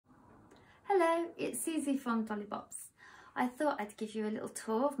Hello, it's Susie from Dolly Bops. I thought I'd give you a little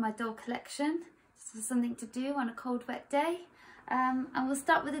tour of my doll collection, just for something to do on a cold, wet day. And we'll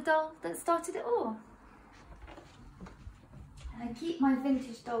start with the doll that started it all. And I keep my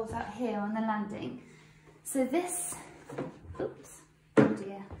vintage dolls out here on the landing. So this, oops, oh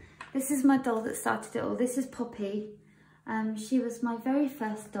dear. This is my doll that started it all. This is Poppy. She was my very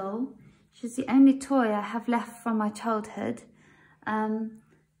first doll. She's the only toy I have left from my childhood.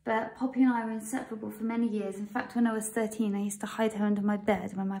 But Poppy and I were inseparable for many years. In fact, when I was 13, I used to hide her under my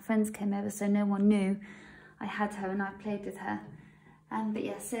bed when my friends came over, so no one knew I had her and I played with her. But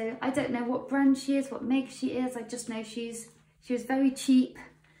yeah, so I don't know what brand she is, what make she is. I just know she was very cheap,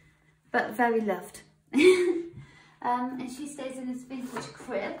 but very loved. And she stays in this vintage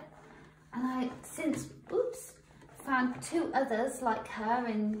crib. And I since, found two others like her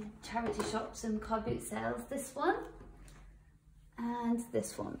in charity shops and car boot sales. This one. And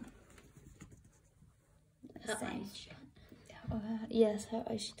this one. Yes, her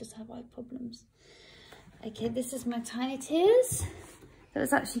eyes, she does have eye problems. Okay, this is my Tiny Tears. That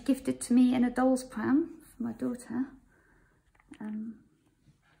was actually gifted to me in a doll's pram for my daughter. So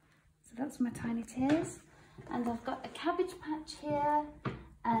that's my Tiny Tears. And I've got a Cabbage Patch here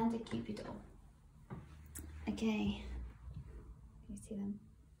and a Cupid doll. Okay, can you see them?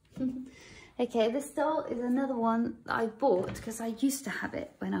 Okay, this doll is another one that I bought because I used to have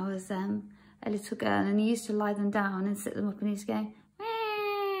it when I was a little girl, and I used to lie them down and sit them up and he used to go,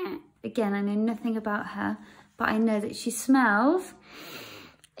 meow. Again, I know nothing about her, but I know that she smells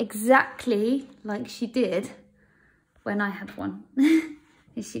exactly like she did when I had one.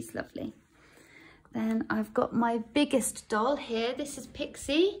 And she's lovely. Then I've got my biggest doll here. This is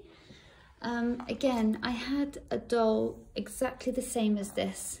Pixie. Again, I had a doll exactly the same as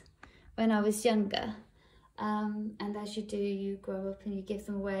this when I was younger, and as you do, you grow up and you give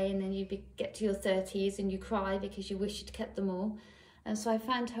them away, and then you get to your 30s and you cry because you wish you'd kept them all. And so I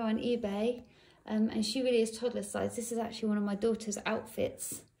found her on eBay, and she really is toddler size. This is actually one of my daughter's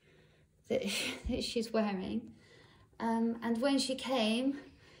outfits that she's wearing. And when she came,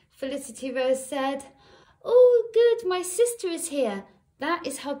 Felicity Rose said, "Oh good, my sister is here." That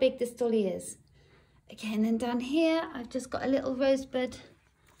is how big this dolly is. Okay, and then down here, I've just got a little rosebud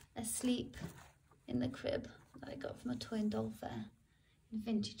asleep in the crib that I got from a toy and doll fair, a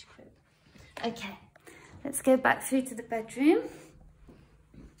vintage crib. Okay, let's go back through to the bedroom.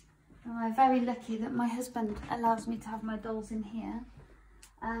 I'm very lucky that my husband allows me to have my dolls in here.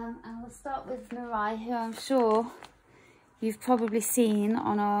 And we'll start with Mirai, who I'm sure you've probably seen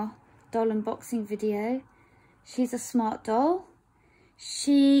on our doll unboxing video. She's a Smartdoll.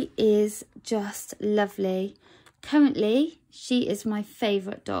 She is just lovely. Currently, she is my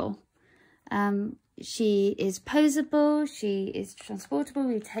favourite doll. She is posable, she is transportable.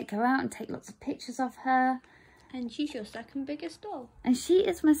 We take her out and take lots of pictures of her. And she's your second biggest doll. And she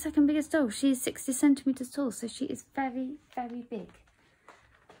is my second biggest doll. She is 60 centimetres tall, so she is very, very big.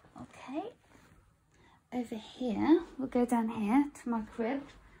 Okay. Over here, we'll go down here to my crib.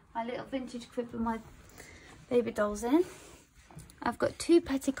 My little vintage crib with my baby dolls in. I've got two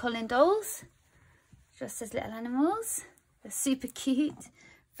Petty Colin dolls, dressed as little animals. They're super cute,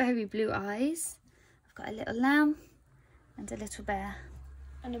 very blue eyes. I've got a little lamb and a little bear.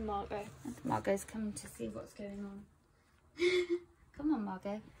 And a Margot. And Margot's coming to see what's going on. Come on,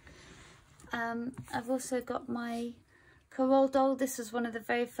 Margot. I've also got my Carole doll. This was one of the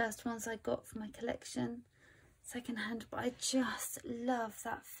very first ones I got for my collection, secondhand, but I just love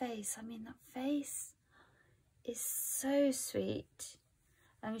that face. I mean, that face is so sweet.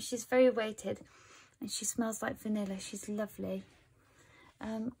 I mean, she's very weighted and she smells like vanilla. She's lovely.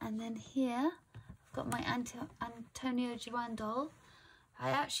 And then here I've got my Antonio Joan doll.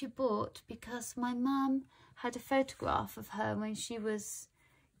 I actually bought because my mum had a photograph of her when she was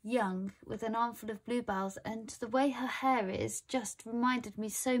young with an armful of bluebells, and the way her hair is just reminded me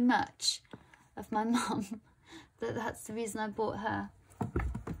so much of my mum that that's the reason I bought her.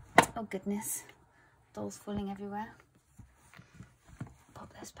 Oh goodness. Dolls falling everywhere.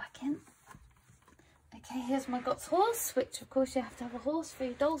 Pop those back in. Okay, here's my Gotz horse, which of course you have to have a horse for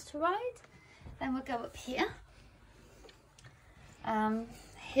your dolls to ride. Then we'll go up here.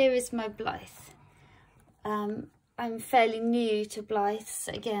 Here is my Blythe. I'm fairly new to Blythes.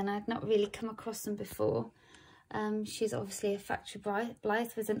 Again, I've not really come across them before. She's obviously a factory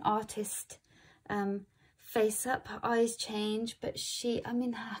Blythe with an artist face up. Her eyes change, but I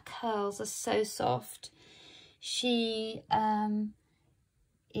mean, her curls are so soft. She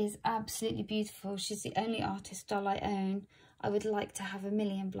is absolutely beautiful. She's the only artist doll I own. I would like to have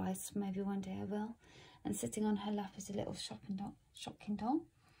 1,000,000 Blythes. Maybe one day I will. And sitting on her lap is a little Shopkin doll.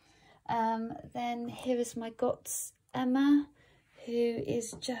 Then here is my Gotz Emma, who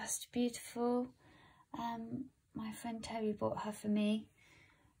is just beautiful. My friend Terry bought her for me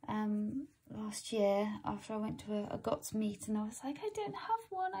last year after I went to a Gotz meet, and I was like, I don't have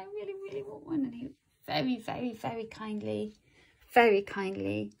one, I really, really want one. And he very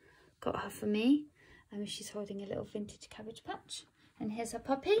kindly got her for me. She's holding a little vintage Cabbage Patch. And here's her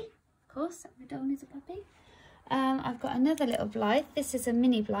puppy, of course, every doll needs a puppy. I've got another little Blythe. This is a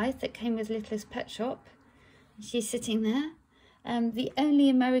mini Blythe that came with Littlest Pet Shop. She's sitting there. The only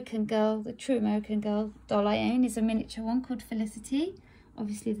American Girl, the true American Girl doll I own is a miniature one called Felicity.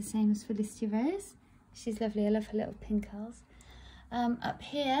 Obviously the same as Felicity Rose. She's lovely, I love her little pink curls. Up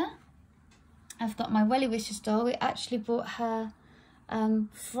here, I've got my Welly Wishes doll. We actually bought her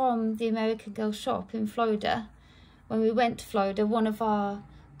from the American Girl shop in Florida. When we went to Florida, one of our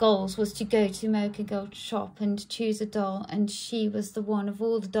goals was to go to the American Girl shop and choose a doll, and she was the one of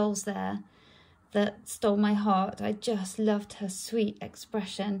all the dolls there that stole my heart. I just loved her sweet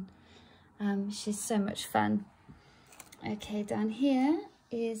expression. She's so much fun. Okay, down here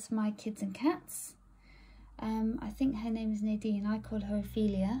is my Kids and Cats. I think her name is Nadine. I call her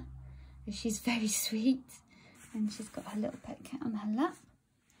Ophelia. She's very sweet, and she's got her little pet cat on her lap.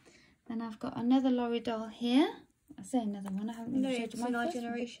 Then I've got another Laurie doll here. I say another one, I haven't even showed you my it's an Our first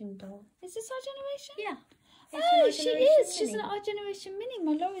Generation doll. Is this Our Generation? Yeah. Oh, she is. She's an Our Generation mini.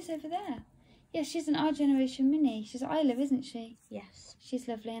 My Laurie's over there. Yeah, she's an Our Generation mini. She's Isla, isn't she? Yes. She's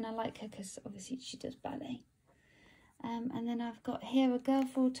lovely, and I like her because obviously she does ballet. And then I've got here a Girl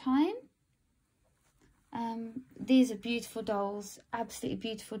Full Time. These are beautiful dolls, absolutely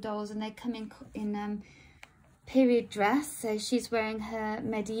beautiful dolls, and they come in period dress. So she's wearing her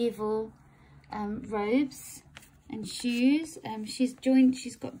medieval robes and shoes. She's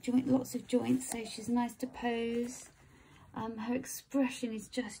got lots of joints, so she's nice to pose. Her expression is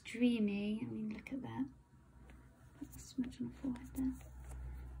just dreamy. I mean, look at that. Put a smudge on her forehead there.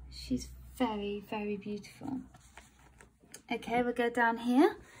 She's very beautiful. Okay, we'll go down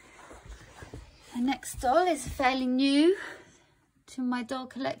here. The next doll is fairly new to my doll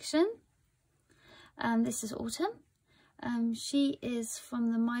collection. This is Autumn. She is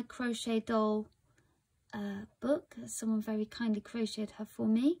from the My Crochet Doll book. Someone very kindly crocheted her for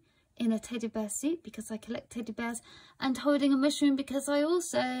me in a teddy bear suit because I collect teddy bears, and holding a mushroom because I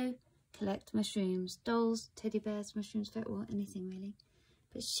also collect mushrooms. Dolls, teddy bears, mushrooms, well, anything really.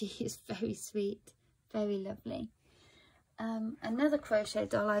 But she is very sweet, very lovely. Another crochet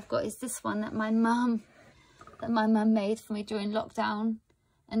doll I've got is this one that my mum made for me during lockdown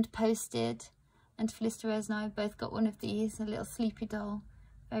and posted. And Felicity Rose and I both got one of these, a little sleepy doll,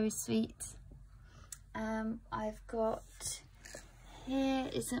 very sweet. I've got here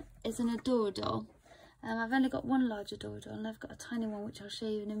is an Adore doll. I've only got one large Adore doll, and I've got a tiny one which I'll show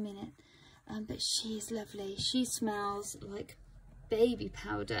you in a minute. But she is lovely. She smells like baby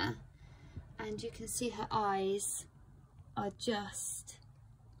powder, and you can see her eyes are just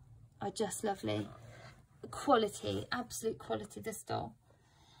lovely. Quality, absolute quality, this doll.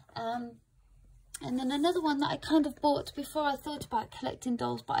 And then another one that I kind of bought before I thought about collecting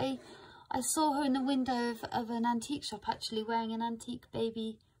dolls, but I saw her in the window of an antique shop actually wearing an antique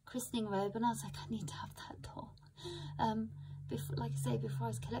baby christening robe, and I was like, I need to have that doll. Like I say, before I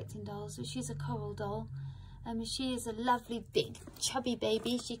was collecting dolls. So she's a coral doll. She is a lovely big chubby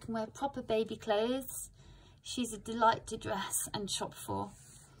baby. She can wear proper baby clothes. She's a delight to dress and shop for.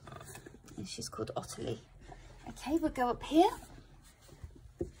 And she's called Ottilie. Okay, we'll go up here.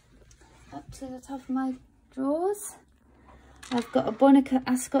 Up to the top of my drawers. I've got a Bonica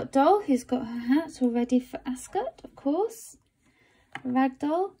Ascot doll who's got her hat all ready for Ascot, of course. A rag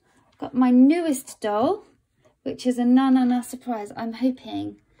doll. I've got my newest doll, which is a Na-Na-Na surprise. I'm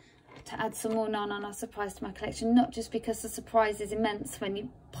hoping to add some more Na-Na-Na surprise to my collection, not just because the surprise is immense when it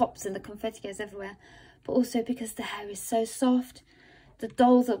pops and the confetti goes everywhere, but also because the hair is so soft, the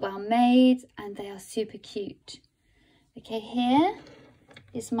dolls are well made, and they are super cute. Okay, here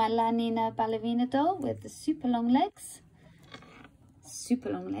is my La Nina ballerina doll with the super long legs,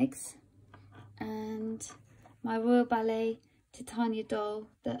 and my Royal Ballet Titania doll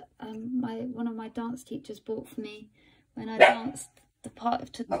that one of my dance teachers bought for me when I danced the part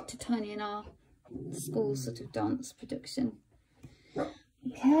of Titania in our school sort of dance production.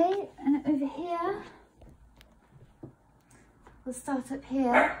 Okay, and over here, we'll start up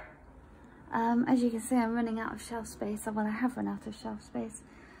here. As you can see, I'm running out of shelf space. Well, I have run out of shelf space.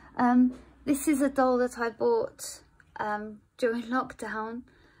 This is a doll that I bought during lockdown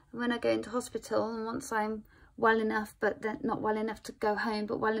when I go into hospital, and once I'm well enough, but then not well enough to go home,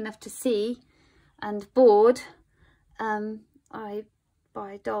 but well enough to see and bored, I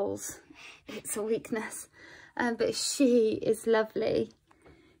buy dolls. It's a weakness. But she is lovely.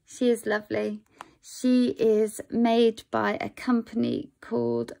 She is lovely. She is made by a company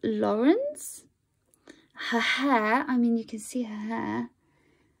called Lauren's. Her hair, I mean, you can see her hair,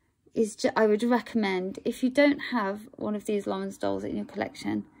 is I would recommend, if you don't have one of these Lauren's dolls in your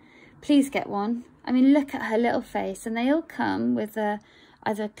collection, please get one. I mean, look at her little face, and they all come with either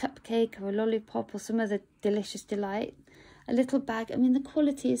a cupcake or a lollipop or some other delicious delight. A little bag. I mean, the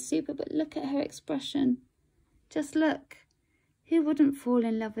quality is super, but look at her expression. Just look. Who wouldn't fall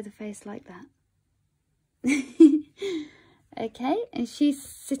in love with a face like that? Okay, and she's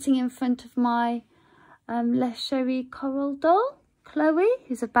sitting in front of my Les Cherie coral doll, Chloe,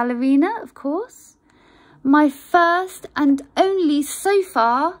 who's a ballerina, of course. My first and only so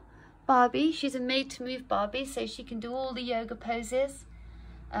far Barbie. She's a made-to-move Barbie, so she can do all the yoga poses.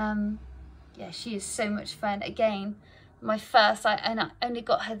 Yeah, she is so much fun. Again, my first, and I only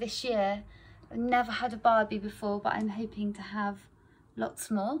got her this year. I've never had a Barbie before, but I'm hoping to have lots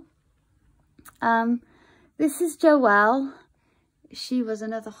more. This is Joelle. She was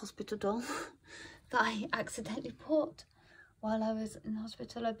another hospital doll that I accidentally bought while I was in the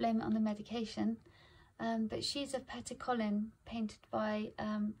hospital. I blame it on the medication. But she's a Petit Colin painted by,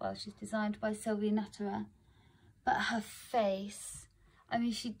 well, she's designed by Sylvia Natterer. But her face, I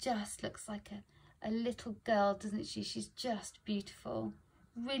mean, she just looks like a little girl, doesn't she? She's just beautiful,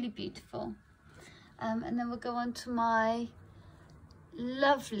 really beautiful. And then we'll go on to my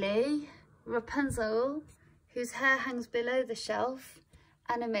lovely Rapunzel, whose hair hangs below the shelf,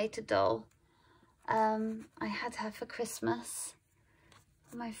 animated doll. I had her for Christmas,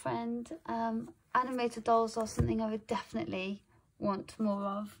 my friend. Animated dolls are something I would definitely want more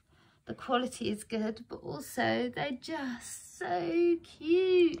of. The quality is good, but also they're just so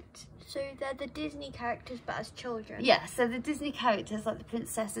cute. So they're the Disney characters, but as children? Yeah, so the Disney characters, like the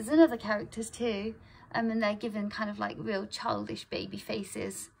princesses and other characters too, and they're given kind of like real childish baby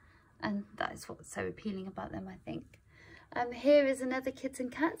faces. And that is what's so appealing about them, I think. Here is another Kids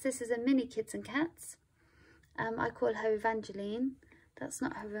and Cats. This is a mini Kids and Cats. I call her Evangeline. That's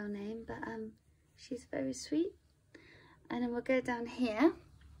not her real name, but she's very sweet. And then we'll go down here.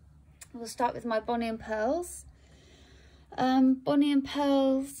 We'll start with my Bonnie and Pearls. Bonnie and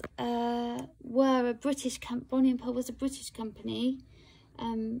Pearls were a British company. Bonnie and Pearl was a British company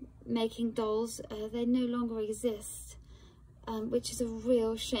making dolls. They no longer exist. Which is a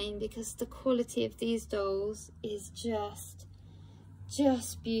real shame, because the quality of these dolls is just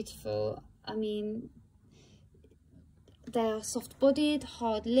beautiful. I mean, they are soft-bodied,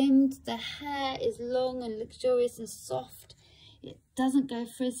 hard-limbed. Their hair is long and luxurious and soft. It doesn't go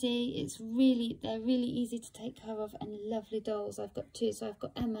frizzy. They're really easy to take care of, and lovely dolls. I've got two, so I've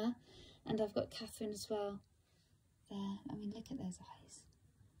got Emma and I've got Catherine as well. There, I mean, look at those eyes.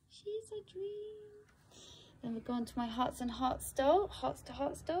 She's a dream. Then we'll go on to my Hearts and Hearts doll. Hearts to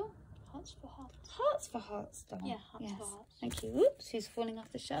Hearts doll. Hearts for Hearts. Hearts for Hearts doll. Yeah, Hearts for Hearts. Thank you. Whoops, she's falling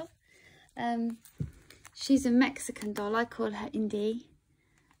off the shelf. She's a Mexican doll. I call her Indie.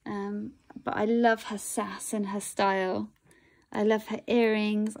 But I love her sass and her style. I love her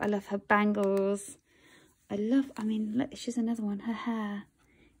earrings. I love her bangles. I mean, look, she's another one. Her hair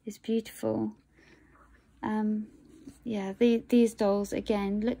is beautiful. Yeah, these dolls,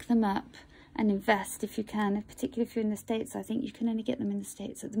 again, look them up and invest if you can, particularly if you're in the States. I think you can only get them in the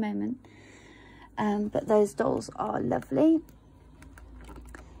States at the moment. But those dolls are lovely.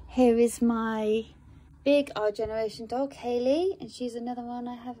 Here is my big Our Generation doll, Kaylee, and she's another one.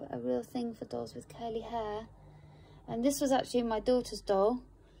 I have a real thing for dolls with curly hair. And this was actually my daughter's doll,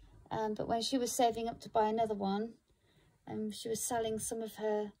 but when she was saving up to buy another one, she was selling some of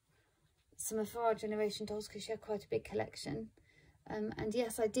her Our Generation dolls because she had quite a big collection. And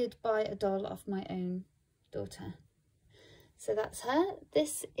yes, I did buy a doll of my own daughter. So that's her.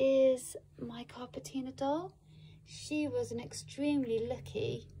 This is my Carpetina doll. She was an extremely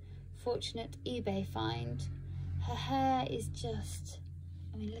lucky, fortunate eBay find. Her hair is just,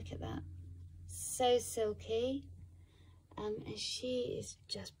 I mean, look at that. So silky. And she is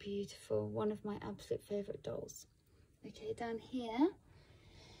just beautiful. One of my absolute favourite dolls. Okay, down here,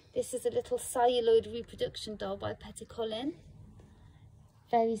 this is a little celluloid reproduction doll by Petit Colin.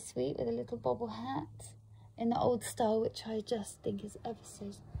 Very sweet, with a little bobble hat in the old style, which I just think is ever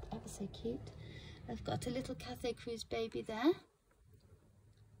so cute. I've got a little Cathay Cruise baby there.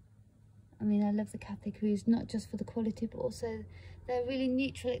 I mean, I love the Cathay Cruise, not just for the quality, but also their really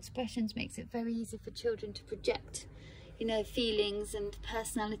neutral expressions makes it very easy for children to project, you know, feelings and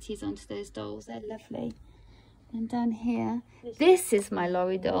personalities onto those dolls. They're lovely. And down here, this is my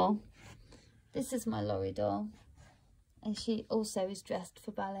Laurie doll. This is my Laurie doll. and she also is dressed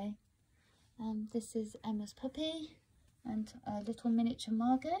for ballet. This is Emma's puppy and a little miniature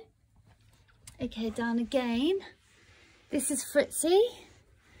Margot. Okay, down again. This is Fritzy.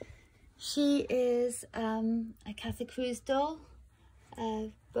 She is a Cathy Cruz doll,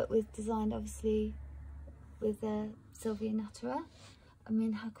 but with designed obviously with Sylvia Natterer. I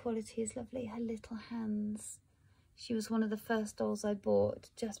mean, her quality is lovely. Her little hands. She was one of the first dolls I bought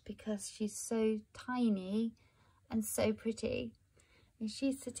just because she's so tiny and so pretty. And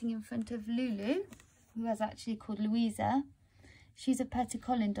she's sitting in front of Lulu, who is actually called Louisa. She's a Petit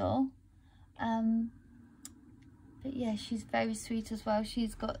Colin doll. But yeah, she's very sweet as well.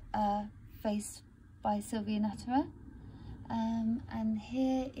 She's got a face by Sylvia Natterer. And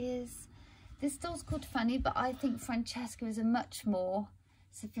here is, this doll's called Fanny, but I think Francesca is a much more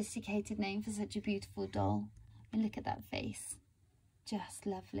sophisticated name for such a beautiful doll. And look at that face, just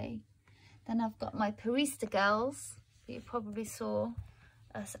lovely. Then I've got my Parista girls that you probably saw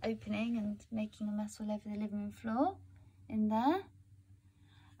us opening and making a mess all over the living room floor in there.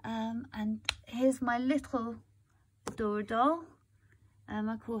 And here's my little Dora doll.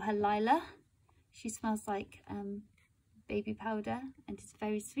 I call her Lila. She smells like baby powder and is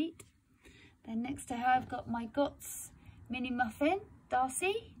very sweet. Then next to her I've got my Gotz mini muffin,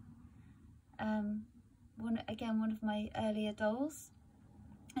 Darcy. One of my earlier dolls.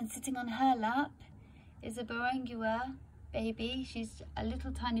 And sitting on her lap is a Barangua baby. She's a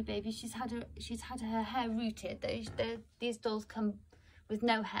little tiny baby. She's had her hair rooted. These dolls come with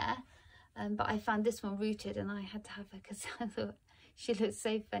no hair, but I found this one rooted and I had to have her because I thought she looked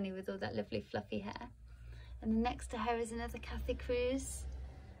so funny with all that lovely fluffy hair. And then next to her is another Cathy Cruz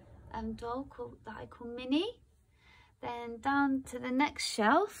doll that I call Minnie. Then down to the next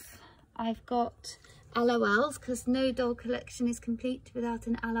shelf I've got LOLs, because no doll collection is complete without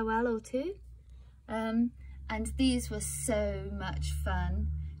an LOL or two. And these were so much fun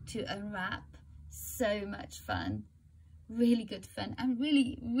to unwrap, so much fun, really good fun, and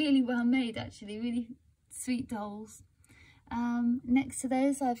really well made actually, really sweet dolls. Next to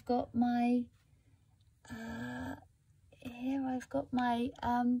those I've got my, here I've got my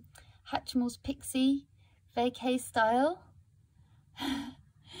Hatchimals Pixie Vacay style.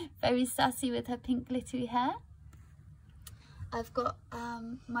 Very sassy with her pink glittery hair. I've got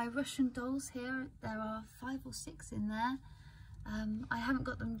my Russian dolls here. There are 5 or 6 in there. I haven't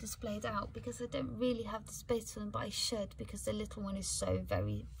got them displayed out because I don't really have the space for them, but I should because the little one is so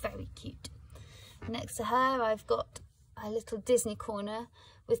very cute. Next to her I've got a little Disney corner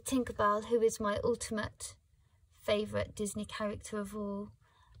with Tinkerbell, who is my ultimate favourite Disney character of all.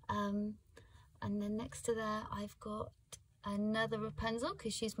 And then next to there I've got another Rapunzel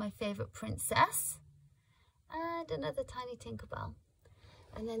because she's my favourite princess, and another tiny Tinkerbell.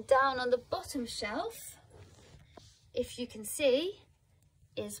 And then down on the bottom shelf, if you can see,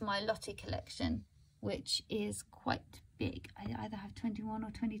 is my Lottie collection, which is quite big. I either have 21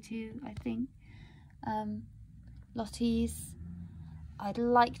 or 22, I think, Lotties. I'd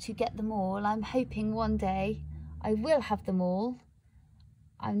like to get them all. I'm hoping one day I will have them all.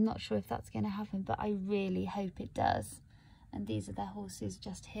 I'm not sure if that's going to happen, but I really hope it does. And these are their horses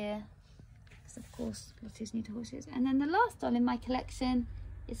just here, because of course Lotties need horses. And then the last doll in my collection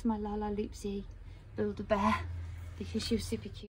is my Lala Loopsy Build-A-Bear, because she was super cute.